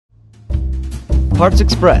Parts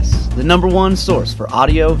Express, the #1 source for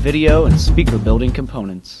audio, video, and speaker building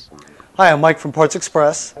components. Hi, I'm Mike from Parts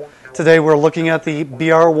Express. Today we're looking at the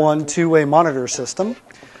BR-1 two-way monitor system.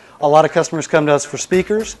 A lot of customers come to us for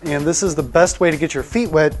speakers, and this is the best way to get your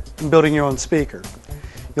feet wet in building your own speaker.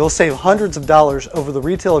 You'll save hundreds of dollars over the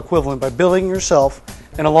retail equivalent by building yourself,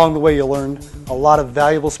 and along the way you'll learn a lot of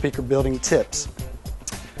valuable speaker building tips.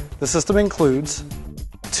 The system includes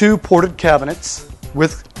 2 ported cabinets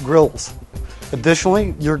with grills.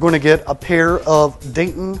 Additionally, you're going to get a pair of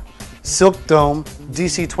Dayton Silk Dome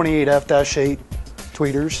DC28F-8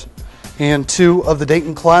 tweeters and 2 of the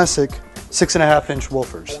Dayton Classic 6.5-inch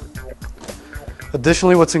woofers.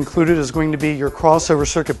 Additionally, what's included is going to be your crossover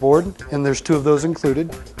circuit board, and there's 2 of those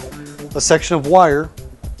included, a section of wire,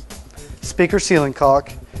 speaker ceiling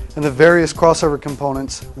caulk, and the various crossover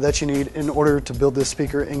components that you need in order to build this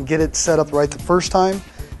speaker and get it set up right the first time,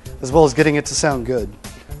 as well as getting it to sound good.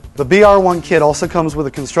 The BR-1 kit also comes with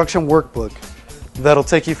a construction workbook that'll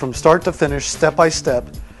take you from start to finish, step by step,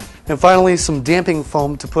 and finally some damping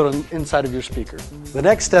foam to put on inside of your speaker. The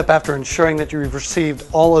next step after ensuring that you've received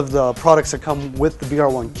all of the products that come with the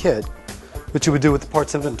BR-1 kit, which you would do with the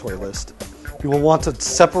parts inventory list, you will want to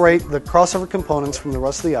separate the crossover components from the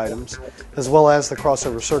rest of the items, as well as the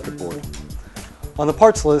crossover circuit board. On the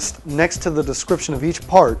parts list, next to the description of each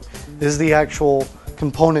part, is the actual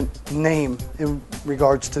component name in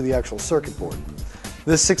regards to the actual circuit board.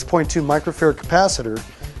 This 6.2 microfarad capacitor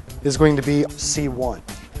is going to be C1.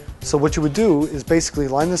 So what you would do is basically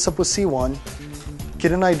line this up with C1,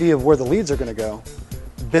 get an idea of where the leads are going to go,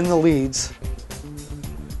 bend the leads,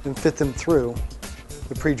 and fit them through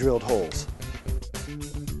the pre-drilled holes.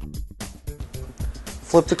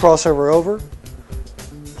 Flip the crossover over,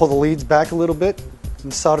 pull the leads back a little bit,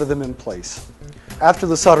 and solder them in place. After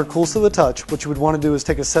the solder cools to the touch, what you would want to do is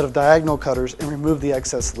take a set of diagonal cutters and remove the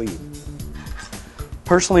excess lead.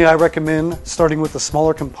 Personally, I recommend starting with the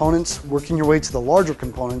smaller components, working your way to the larger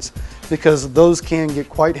components, because those can get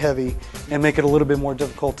quite heavy and make it a little bit more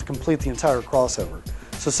difficult to complete the entire crossover.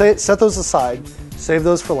 So set those aside, save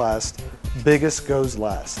those for last, biggest goes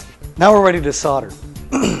last. Now we're ready to solder.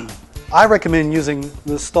 I recommend using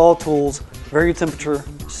the Stahl Tools Very Temperature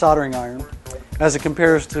Soldering Iron, as it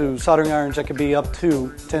compares to soldering irons that can be up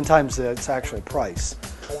to 10 times its actual price.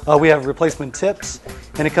 We have replacement tips,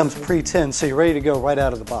 and it comes pre-tinned, so you're ready to go right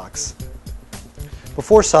out of the box.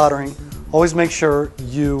 Before soldering, always make sure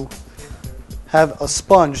you have a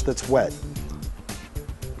sponge that's wet.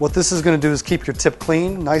 What this is going to do is keep your tip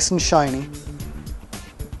clean, nice and shiny,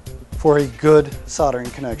 for a good soldering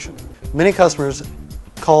connection. Many customers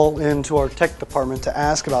call into our tech department to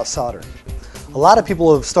ask about soldering. A lot of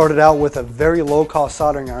people have started out with a very low-cost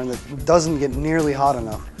soldering iron that doesn't get nearly hot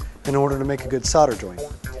enough in order to make a good solder joint.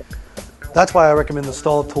 That's why I recommend the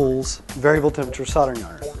Stahl Tools Variable Temperature Soldering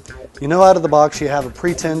Iron. You know, out of the box you have a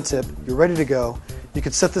pre-tinned tip, you're ready to go. You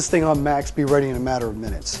can set this thing on max, be ready in a matter of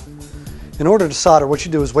minutes. In order to solder, what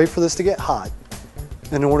you do is wait for this to get hot.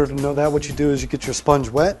 And in order to know that, what you do is you get your sponge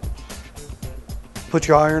wet, put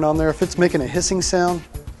your iron on there. If it's making a hissing sound,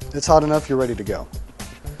 it's hot enough, you're ready to go.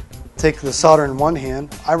 Take the solder in one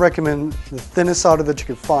hand. I recommend the thinnest solder that you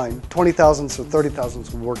can find. 20 thousandths or 30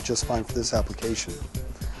 thousandths will work just fine for this application.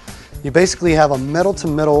 You basically have a metal to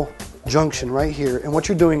metal junction right here, and what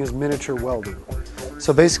you're doing is miniature welding.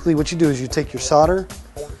 So basically what you do is you take your solder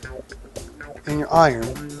and your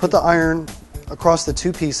iron, put the iron across the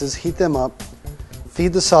 2 pieces, heat them up,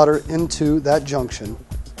 feed the solder into that junction,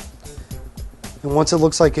 and once it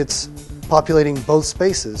looks like it's populating both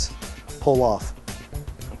spaces, pull off.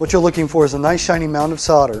 What you're looking for is a nice shiny mound of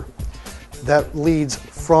solder that leads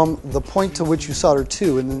from the point to which you solder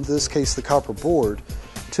to, and in this case the copper board,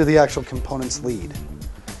 to the actual component's lead.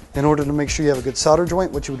 In order to make sure you have a good solder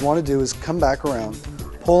joint, what you would want to do is come back around,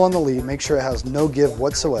 pull on the lead, make sure it has no give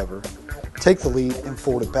whatsoever, take the lead and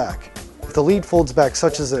fold it back. If the lead folds back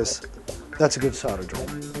such as this, that's a good solder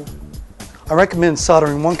joint. I recommend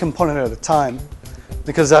soldering one component at a time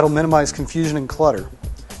because that'll minimize confusion and clutter.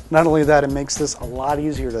 Not only that, it makes this a lot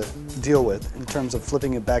easier to deal with in terms of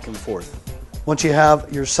flipping it back and forth. Once you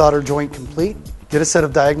have your solder joint complete, get a set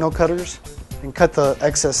of diagonal cutters and cut the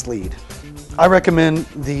excess lead. I recommend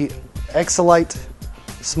the Exolite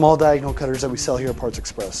small diagonal cutters that we sell here at Parts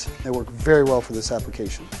Express. They work very well for this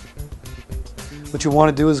application. What you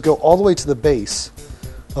want to do is go all the way to the base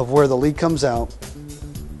of where the lead comes out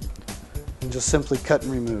and just simply cut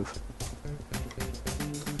and remove.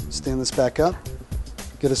 Stand this back up.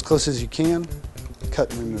 Get as close as you can,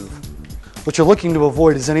 cut and remove. What you're looking to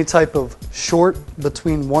avoid is any type of short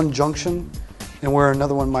between one junction and where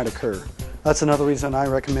another one might occur. That's another reason I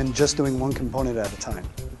recommend just doing one component at a time.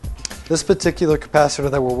 This particular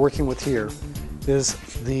capacitor that we're working with here is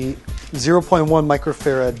the 0.1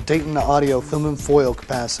 microfarad Dayton audio film and foil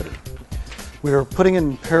capacitor. We are putting it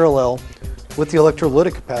in parallel with the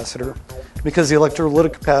electrolytic capacitor because the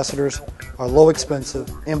electrolytic capacitors are low expensive,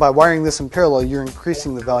 and by wiring this in parallel you're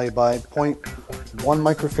increasing the value by 0.1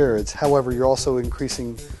 microfarads. However, you're also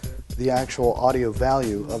increasing the actual audio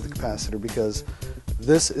value of the capacitor because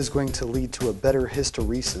this is going to lead to a better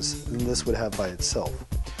hysteresis than this would have by itself.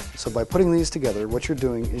 So by putting these together, what you're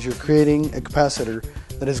doing is you're creating a capacitor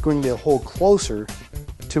that is going to hold closer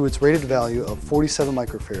to its rated value of 47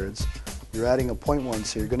 microfarads. You're adding a 0.1,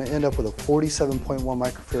 so you're going to end up with a 47.1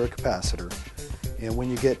 microfarad capacitor. And when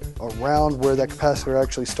you get around where that capacitor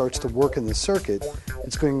actually starts to work in the circuit,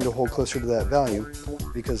 it's going to hold closer to that value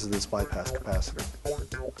because of this bypass capacitor.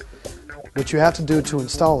 What you have to do to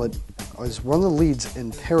install it is run the leads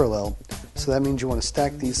in parallel. So that means you want to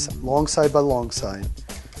stack these long side by long side,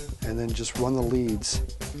 and then just run the leads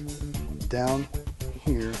down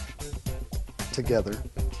here together.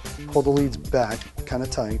 Pull the leads back kind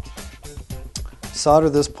of tight. Solder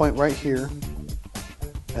this point right here,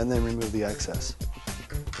 and then remove the excess.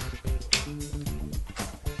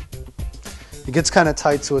 It gets kind of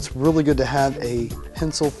tight, so it's really good to have a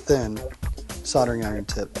pencil thin soldering iron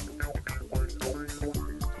tip.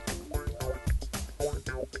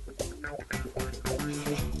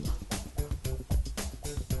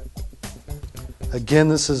 Again,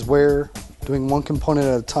 this is where doing one component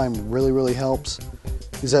at a time really helps,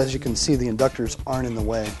 because as you can see, the inductors aren't in the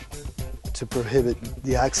way to prohibit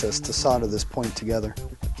the access to solder this point together.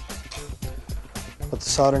 Put the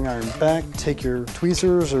soldering iron back, take your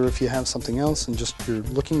tweezers, or if you have something else, and just you're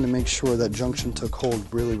looking to make sure that junction took hold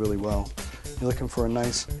really well. You're looking for a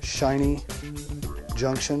nice shiny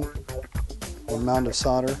junction or mound of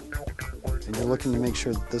solder, and you're looking to make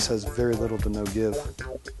sure that this has very little to no give.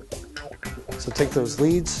 So take those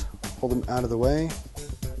leads, pull them out of the way,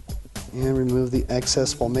 and remove the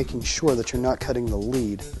excess while making sure that you're not cutting the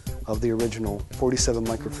lead of the original 47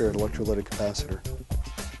 microfarad electrolytic capacitor.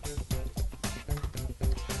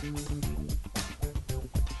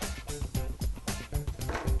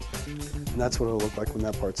 And that's what it'll look like when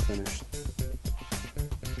that part's finished.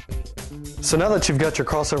 So now that you've got your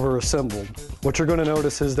crossover assembled, what you're going to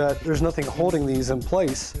notice is that there's nothing holding these in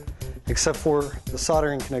place except for the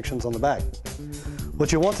soldering connections on the back.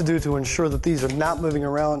 What you want to do to ensure that these are not moving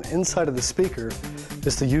around inside of the speaker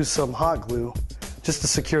is to use some hot glue just to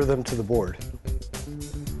secure them to the board.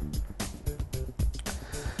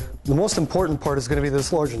 The most important part is going to be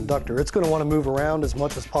this large inductor. It's going to want to move around as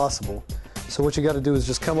much as possible. So what you got to do is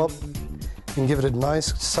just come up and give it a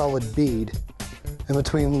nice solid bead in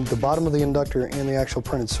between the bottom of the inductor and the actual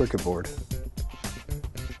printed circuit board.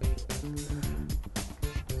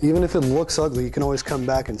 Even if it looks ugly, you can always come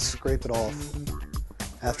back and scrape it off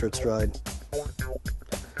after it's dried.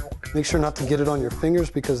 Make sure not to get it on your fingers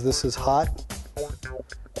because this is hot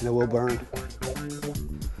and it will burn.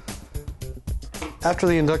 After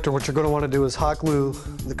the inductor, what you're going to want to do is hot glue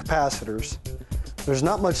the capacitors. There's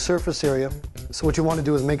not much surface area, so what you want to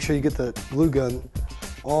do is make sure you get the glue gun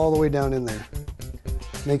all the way down in there.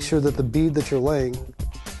 Make sure that the bead that you're laying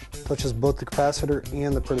touches both the capacitor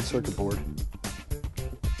and the printed circuit board.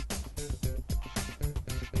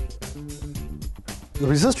 The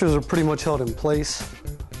resistors are pretty much held in place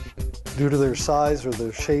due to their size or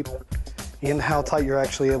their shape and how tight you're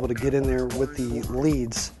actually able to get in there with the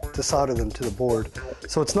leads to solder them to the board.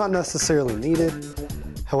 So it's not necessarily needed.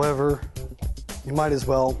 However, you might as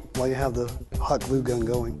well while you have the hot glue gun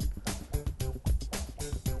going.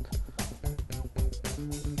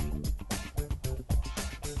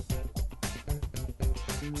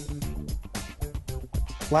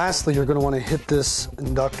 Lastly, you're going to want to hit this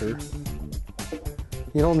inductor.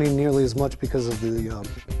 You don't need nearly as much because of the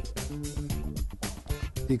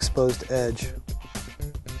exposed edge.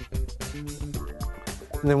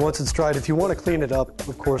 And then once it's dried, if you want to clean it up,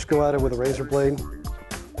 of course, go at it with a razor blade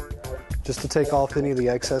just to take off any of the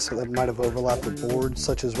excess that might have overlapped the board,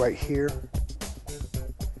 such as right here,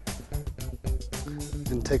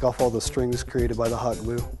 and take off all the strings created by the hot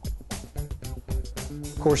glue.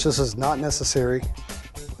 Of course, this is not necessary.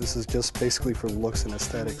 This is just basically for looks and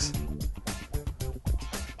aesthetics.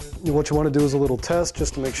 What you want to do is a little test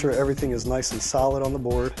just to make sure everything is nice and solid on the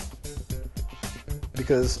board,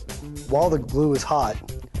 because while the glue is hot,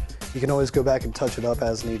 you can always go back and touch it up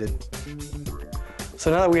as needed.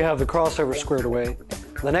 So now that we have the crossover squared away,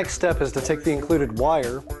 the next step is to take the included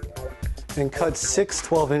wire and cut 6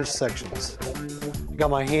 12-inch sections. I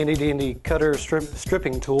got my handy dandy cutter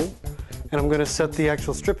stripping tool, and I'm going to set the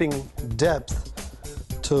actual stripping depth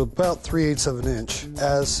to about 3/8 of an inch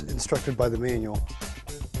as instructed by the manual.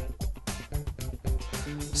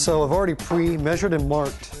 So I've already pre-measured and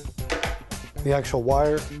marked the actual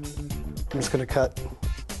wire. I'm just going to cut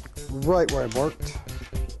right where I marked.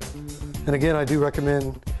 And again, I do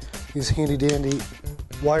recommend these handy dandy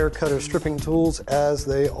wire cutter stripping tools, as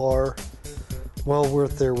they are well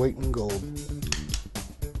worth their weight in gold.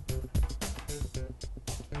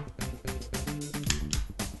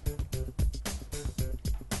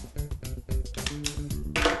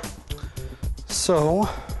 So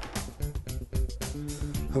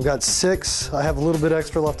I've got 6. I have a little bit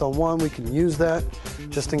extra left on one. We can use that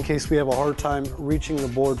just in case we have a hard time reaching the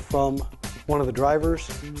board from one of the drivers,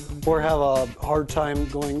 or have a hard time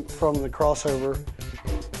going from the crossover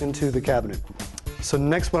into the cabinet. So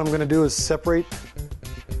next, what I'm going to do is separate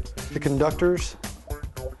the conductors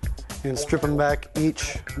and strip them back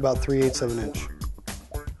each about 3/8 of an inch.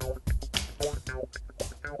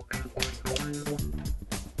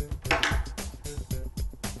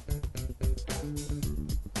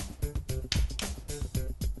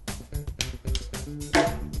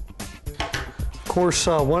 Of course,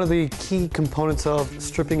 one of the key components of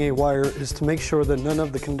stripping a wire is to make sure that none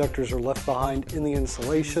of the conductors are left behind in the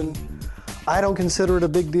insulation. I don't consider it a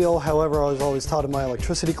big deal. However, I was always taught in my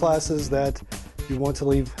electricity classes that you want to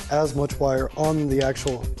leave as much wire on the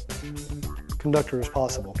actual conductor as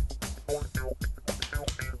possible.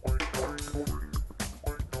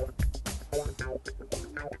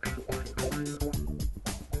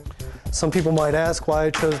 Some people might ask why I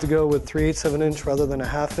chose to go with 3/8 of an inch rather than a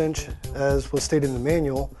 1/2 inch, as was stated in the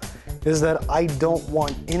manual, is that I don't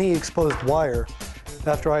want any exposed wire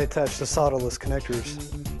after I attach the solderless connectors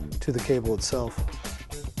to the cable itself.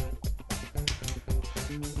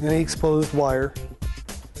 Any exposed wire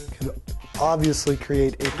can obviously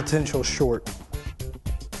create a potential short.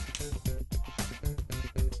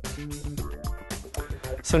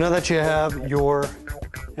 So now that you have your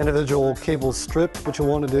individual cables stripped, what you'll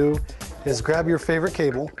want to do is grab your favorite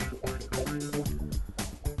cable.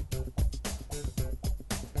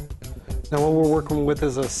 Now what we're working with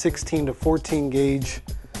is a 16 to 14 gauge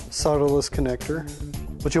solderless connector.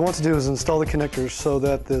 What you want to do is install the connectors so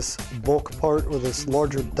that this bulk part, or this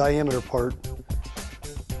larger diameter part,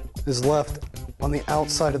 is left on the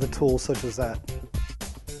outside of the tool, such as that.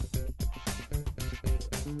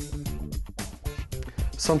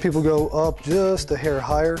 Some people go up just a hair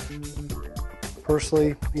higher.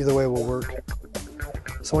 Personally, either way will work.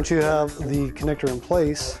 So once you have the connector in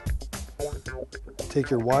place, take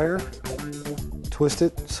your wire, twist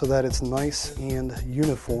it so that it's nice and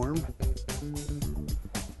uniform.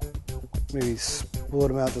 Maybe split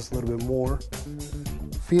them out just a little bit more.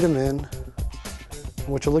 Feed them in. And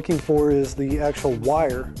what you're looking for is the actual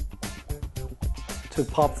wire to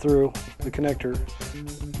pop through the connector.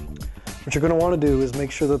 What you're going to want to do is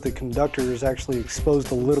make sure that the conductor is actually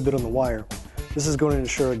exposed a little bit on the wire. This is going to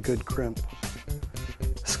ensure a good crimp.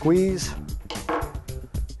 Squeeze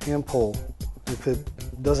and pull. If it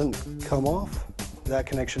doesn't come off, that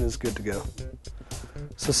connection is good to go.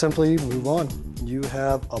 So simply move on. You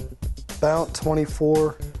have about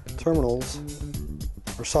 24 terminals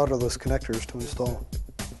or solderless connectors to install.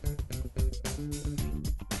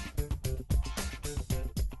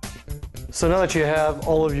 So now that you have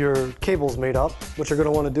all of your cables made up, what you're going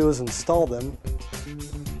to want to do is install them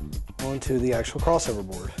onto the actual crossover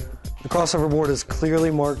board. The crossover board is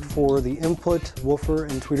clearly marked for the input, woofer,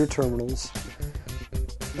 and tweeter terminals,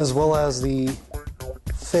 as well as the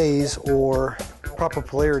phase or proper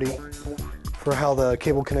polarity for how the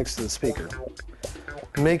cable connects to the speaker.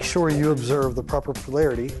 Make sure you observe the proper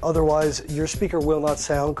polarity, otherwise your speaker will not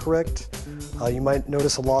sound correct. You might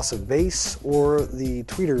notice a loss of bass, or the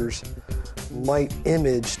tweeters might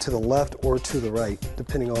image to the left or to the right,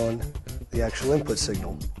 depending on the actual input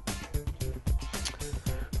signal.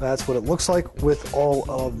 That's what it looks like with all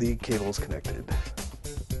of the cables connected.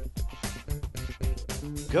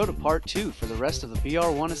 Go to part 2 for the rest of the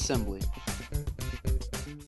BR-1 assembly.